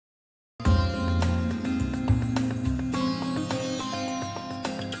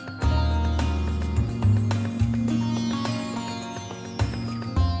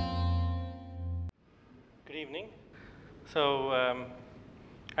So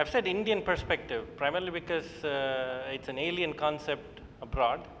I've said Indian perspective primarily because it's an alien concept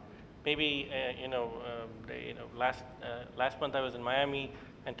abroad. Maybe last month I was in Miami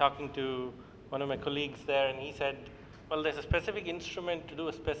and talking to one of my colleagues there, and he said, well, there's a specific instrument to do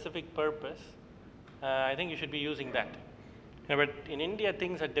a specific purpose. I think you should be using that. But in India,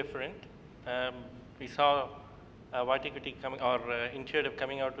 things are different. We saw Vattikuti Intuitive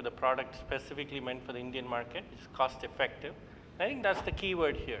coming out with a product specifically meant for the Indian market. It's cost effective. I think that's the key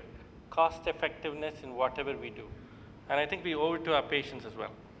word here, cost effectiveness in whatever we do. And I think we owe it to our patients as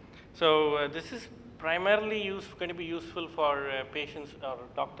well. So this is primarily going to be useful for patients or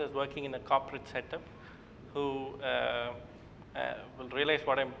doctors working in a corporate setup who will realize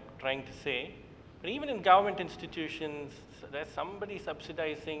what I'm trying to say. But even in government institutions, there's somebody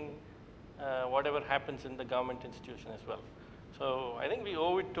subsidizing whatever happens in the government institution as well. So I think we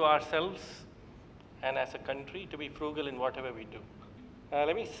owe it to ourselves and as a country to be frugal in whatever we do.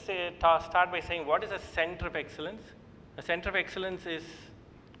 Let me start by saying, what is a center of excellence? A center of excellence is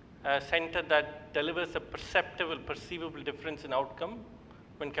a center that delivers a perceivable difference in outcome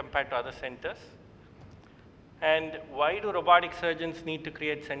when compared to other centers. And why do robotic surgeons need to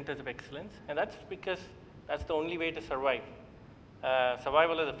create centers of excellence? And that's because that's the only way to survive.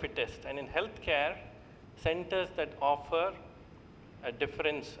 Survival of the fittest. And in healthcare, centers that offer a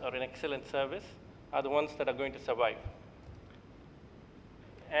difference or an excellent service are the ones that are going to survive.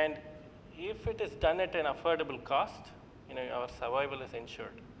 And if it is done at an affordable cost, our survival is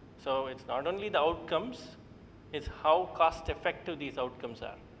ensured. So it's not only the outcomes, it's how cost effective these outcomes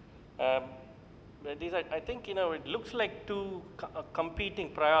are. These are, I think, it looks like two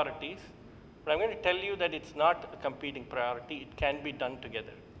competing priorities, but I'm going to tell you that it's not a competing priority. It can be done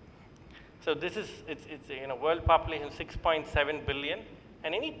together. So this is, it's world population 6.7 billion,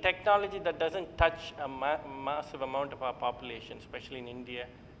 and any technology that doesn't touch a massive amount of our population, especially in India,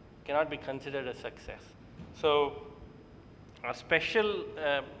 cannot be considered a success. So our special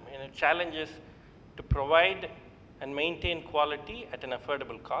challenge is to provide and maintain quality at an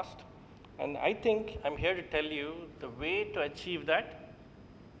affordable cost. And I think I'm here to tell you the way to achieve that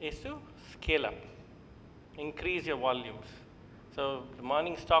is to scale up, increase your volumes. So the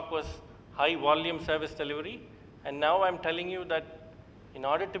morning's talk was high volume service delivery, and now I'm telling you that in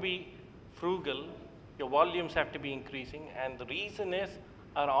order to be frugal, your volumes have to be increasing, and the reason is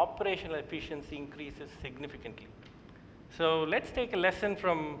our operational efficiency increases significantly. So let's take a lesson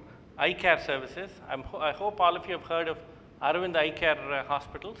from eye care services. I hope all of you have heard of Aravind Eye Care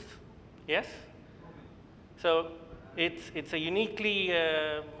Hospitals. Yes? So it's a uniquely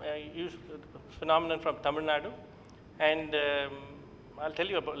used phenomenon from Tamil Nadu, and I'll tell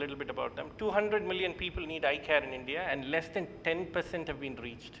you a little bit about them. 200 million people need eye care in India, and less than 10% have been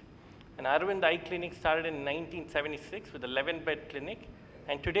reached. And Aravind Eye Clinic started in 1976 with an 11-bed clinic,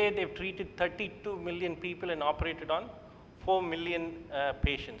 and today they've treated 32 million people and operated on 4 million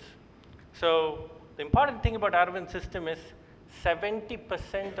patients. So the important thing about Arvind's system is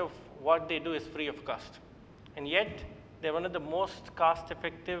 70% of what they do is free of cost. And yet, they're one of the most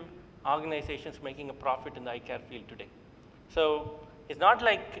cost-effective organizations making a profit in the eye care field today. So it's not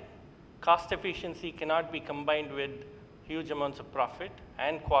like cost efficiency cannot be combined with huge amounts of profit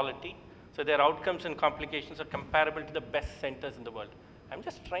and quality. So their outcomes and complications are comparable to the best centers in the world. I'm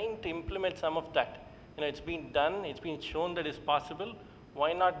just trying to implement some of that. It's been done, it's been shown that it's possible.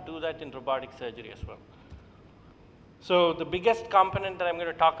 Why not do that in robotic surgery as well? So the biggest component that I'm going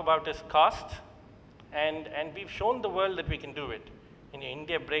to talk about is cost, and we've shown the world that we can do it.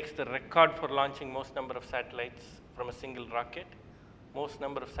 India breaks the record for launching most number of satellites from a single rocket, most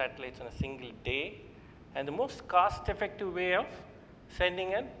number of satellites on a single day, and the most cost-effective way of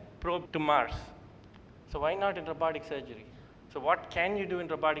sending a probe to Mars. So why not in robotic surgery? So what can you do in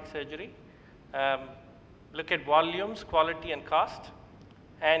robotic surgery? Look at volumes, quality, and cost.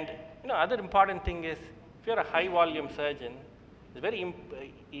 And other important thing is, if you're a high volume surgeon, it's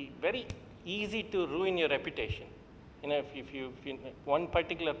very easy to ruin your reputation. If you one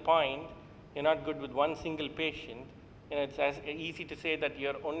particular point, you're not good with one single patient, it's as easy to say that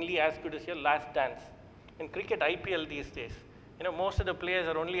you're only as good as your last dance. In cricket, IPL these days, most of the players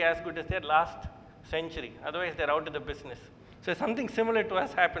are only as good as their last century. Otherwise, they're out of the business. So something similar to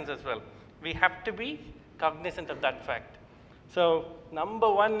us happens as well. We have to be cognizant of that fact. So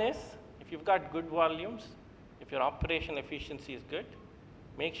number one is, if you've got good volumes, if your operation efficiency is good,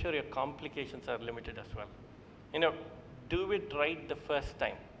 make sure your complications are limited as well. Do it right the first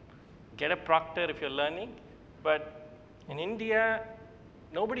time. Get a proctor if you're learning, but in India,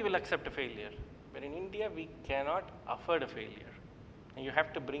 nobody will accept a failure. But in India, we cannot afford a failure. And you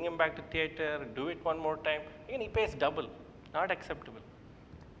have to bring him back to theater, do it one more time. Again, he pays double. Not acceptable.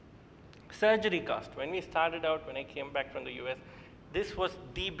 Surgery cost. When we started out, when I came back from the US, this was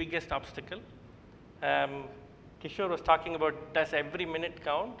the biggest obstacle. Kishore was talking about, does every minute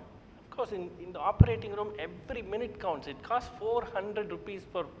count? Of course, in the operating room, every minute counts. It costs 400 rupees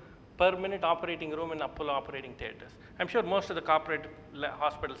per minute operating room in Apollo operating theaters. I'm sure most of the corporate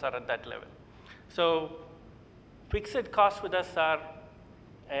hospitals are at that level. So fixed costs with us are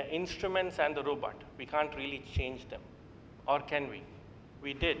instruments and the robot. We can't really change them, or can we?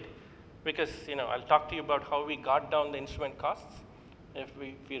 We did, because I'll talk to you about how we got down the instrument costs. If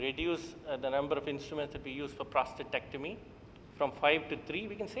we reduce the number of instruments that we use for prostatectomy from 5 to 3,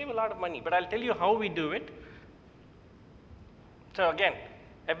 we can save a lot of money. But I'll tell you how we do it. So again,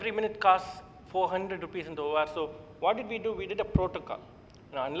 every minute costs 400 rupees in the OR. So what did we do? We did a protocol.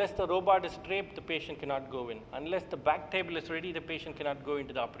 Unless the robot is draped, the patient cannot go in. Unless the back table is ready, the patient cannot go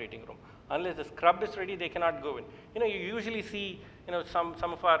into the operating room. Unless the scrub is ready, they cannot go in. You usually see some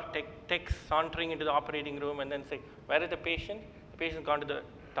of our techs sauntering into the operating room and then say, where is the patient? The patient's gone to the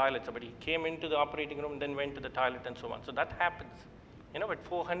toilet. Somebody came into the operating room and then went to the toilet and so on. So that happens. At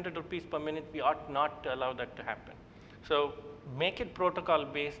 400 rupees per minute, we ought not to allow that to happen. So make it protocol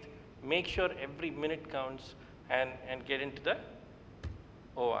based, make sure every minute counts, and get into the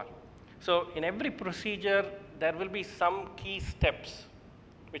OR. So in every procedure, there will be some key steps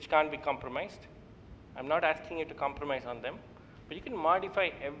which can't be compromised. I'm not asking you to compromise on them, but you can modify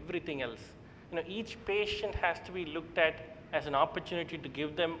everything else. Each patient has to be looked at as an opportunity to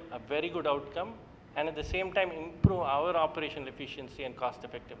give them a very good outcome, and at the same time improve our operational efficiency and cost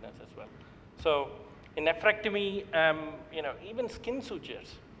effectiveness as well. So in nephrectomy, even skin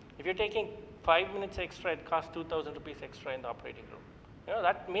sutures, if you're taking 5 minutes extra, it costs 2,000 rupees extra in the operating room.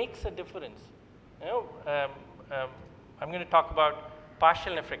 That makes a difference. I'm going to talk about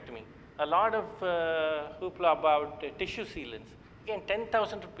partial nephrectomy. A lot of hoopla about tissue sealants. Again,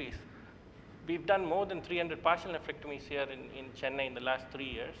 10,000 rupees. We've done more than 300 partial nephrectomies here in Chennai in the last 3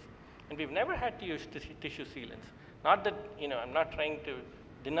 years, and we've never had to use tissue sealants. Not that, I'm not trying to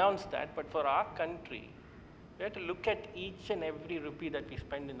denounce that, but for our country, we have to look at each and every rupee that we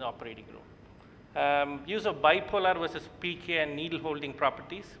spend in the operating room. Use of bipolar versus PK and needle holding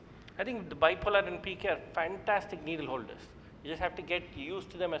properties. I think the bipolar and PK are fantastic needle holders. You just have to get used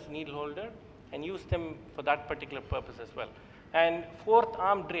to them as a needle holder and use them for that particular purpose as well. And fourth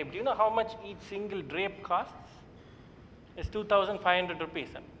arm drape. Do you know how much each single drape costs? It's 2,500 rupees.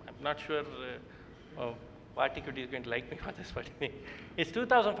 I'm not sure Vattikuti is going to like me for this, but it's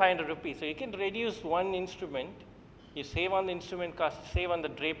 2,500 rupees. So you can reduce one instrument, you save on the instrument cost, save on the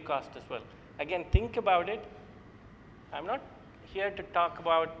drape cost as well. Again, think about it. I'm not here to talk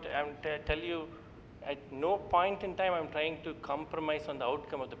about, tell you, at no point in time I'm trying to compromise on the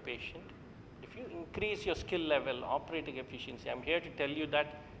outcome of the patient. If you increase your skill level, operating efficiency, I'm here to tell you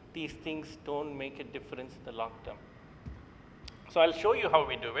that these things don't make a difference in the long term. So I'll show you how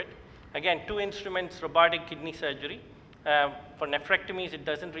we do it. Again, 2 instruments, robotic kidney surgery. For nephrectomies, it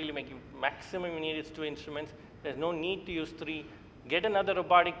doesn't really make you, maximum you need is 2 instruments. There's no need to use 3. Get another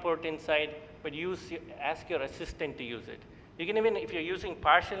robotic port inside, but ask your assistant to use it. You can even, if you're using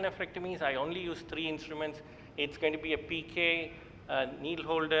partial nephrectomies, I only use 3 instruments. It's going to be a PK, a needle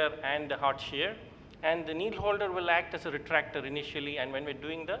holder, and a hot shear. And the needle holder will act as a retractor initially, and when we're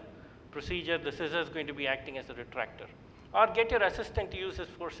doing the procedure, the scissor is going to be acting as a retractor. Or get your assistant to use his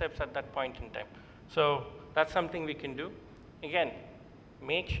forceps at that point in time. So that's something we can do. Again,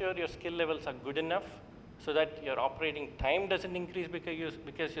 make sure your skill levels are good enough so that your operating time doesn't increase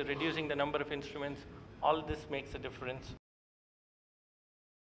because you're reducing the number of instruments. All this makes a difference.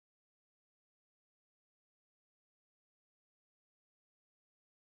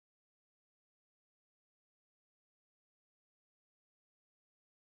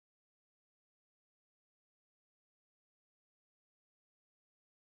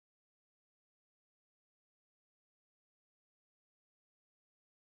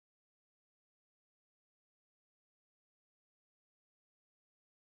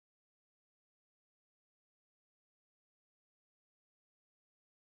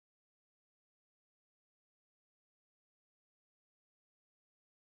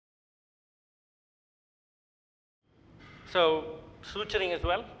 So suturing as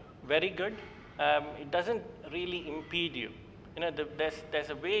well, very good. It doesn't really impede you. There's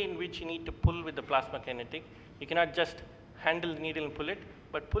a way in which you need to pull with the plasma kinetic. You cannot just handle the needle and pull it,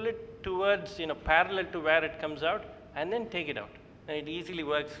 but pull it towards, parallel to where it comes out, and then take it out. And it easily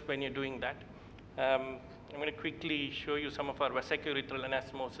works when you're doing that. I'm going to quickly show you some of our vesicourethral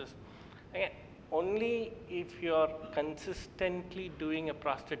anastomosis. Again, only if you're consistently doing a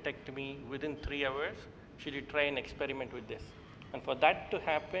prostatectomy within 3 hours should you try and experiment with this? And for that to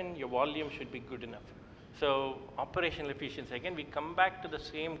happen, your volume should be good enough. So operational efficiency, again, we come back to the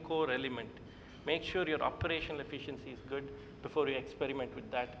same core element. Make sure your operational efficiency is good before you experiment with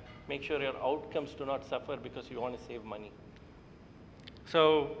that. Make sure your outcomes do not suffer because you want to save money.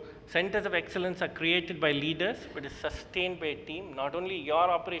 So centers of excellence are created by leaders, but is sustained by a team. Not only your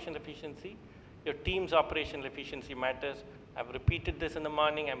operational efficiency, your team's operational efficiency matters. I've repeated this in the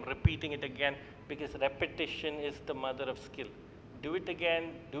morning, I'm repeating it again, because repetition is the mother of skill. Do it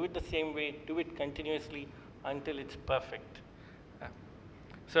again, do it the same way, do it continuously until it's perfect.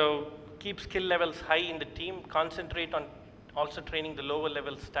 So keep skill levels high in the team, concentrate on also training the lower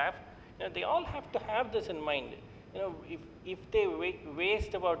level staff. They all have to have this in mind. If they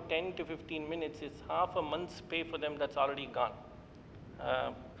waste about 10 to 15 minutes, it's half a month's pay for them that's already gone.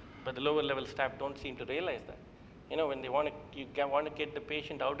 But the lower level staff don't seem to realize that. When you want to get the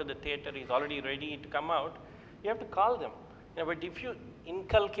patient out of the theater, he's already ready to come out, you have to call them. But if you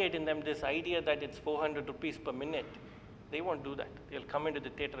inculcate in them this idea that it's 400 rupees per minute, they won't do that. They'll come into the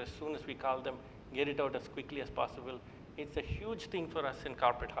theater as soon as we call them, get it out as quickly as possible. It's a huge thing for us in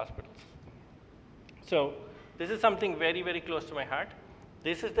corporate hospitals. So this is something very, very close to my heart.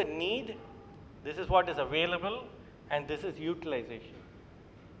 This is the need, this is what is available, and this is utilization.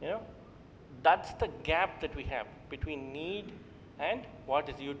 That's the gap that we have between need and what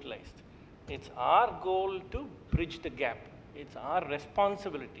is utilized. It's our goal to bridge the gap. It's our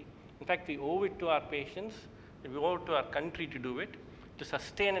responsibility. In fact, we owe it to our patients, we owe it to our country to do it. To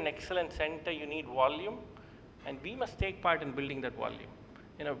sustain an excellent center, you need volume, and we must take part in building that volume.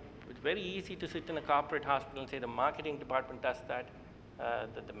 It's very easy to sit in a corporate hospital and say the marketing department does that,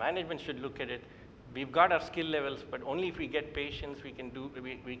 that the management should look at it. We've got our skill levels, but only if we get patients, we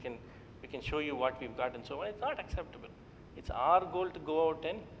can show you what we've got and so on. It's not acceptable. It's our goal to go out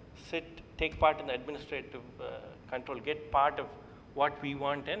and take part in the administrative control, get part of what we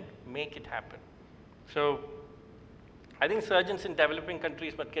want and make it happen. So I think surgeons in developing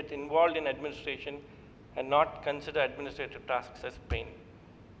countries must get involved in administration and not consider administrative tasks as pain.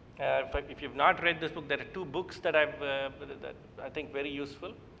 If you've not read this book, there are two books that that I think very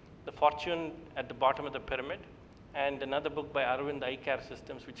useful. The Fortune at the Bottom of the Pyramid, and another book by Arvind Eye Care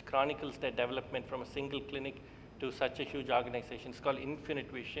Systems, which chronicles their development from a single clinic to such a huge organization. It's called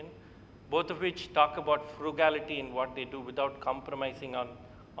Infinite Vision, both of which talk about frugality in what they do without compromising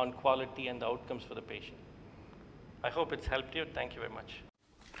on quality and the outcomes for the patient. I hope it's helped you. Thank you very much.